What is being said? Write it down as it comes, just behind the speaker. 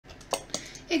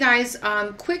Hey guys,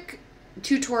 quick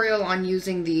tutorial on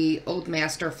using the Old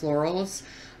Master florals.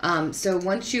 So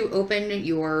once you open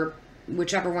your,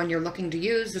 whichever one you're looking to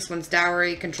use, this one's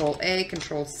Dowry, Control A,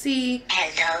 Control C.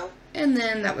 Hello. And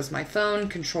then that was my phone,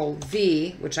 Control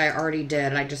V, which I already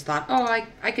did. I just thought, oh,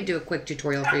 I could do a quick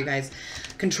tutorial for you guys.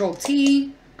 Control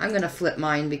T, I'm going to flip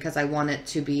mine because I want it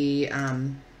to be, I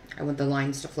want the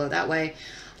lines to flow that way.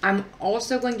 I'm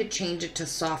also going to change it to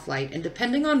soft light, and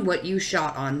depending on what you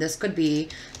shot on, this could be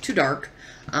too dark.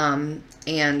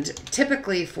 And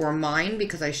typically for mine,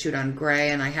 because I shoot on gray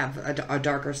and I have a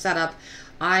darker setup,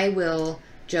 I will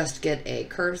just get a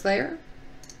curves layer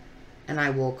and I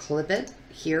will clip it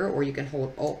here, or you can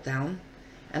hold Alt down,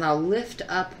 and I'll lift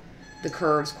up the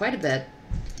curves quite a bit,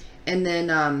 and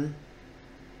then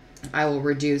I will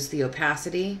reduce the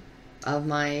opacity of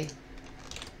my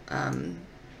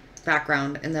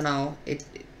background, and then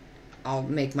I'll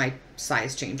make my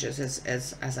size changes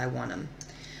as I want them.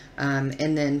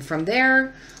 And then from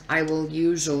there, I will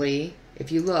usually,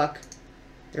 if you look,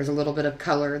 there's a little bit of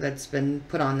color that's been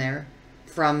put on there.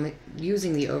 From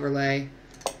using the overlay,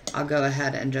 I'll go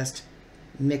ahead and just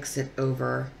mix it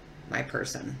over my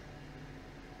person.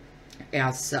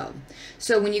 As so.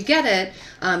 So when you get it,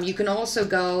 you can also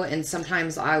go, and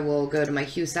sometimes I will go to my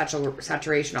hue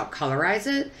saturation, I'll colorize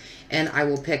it, and I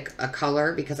will pick a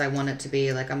color because I want it to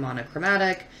be like a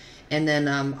monochromatic, and then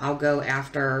I'll go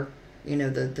after, you know,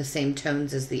 the same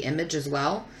tones as the image as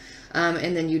well.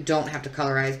 And then you don't have to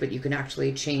colorize, but you can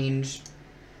actually change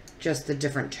just the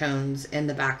different tones in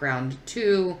the background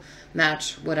to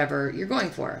match whatever you're going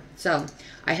for. So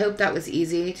I hope that was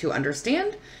easy to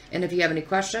understand. And if you have any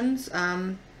questions,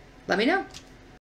 let me know.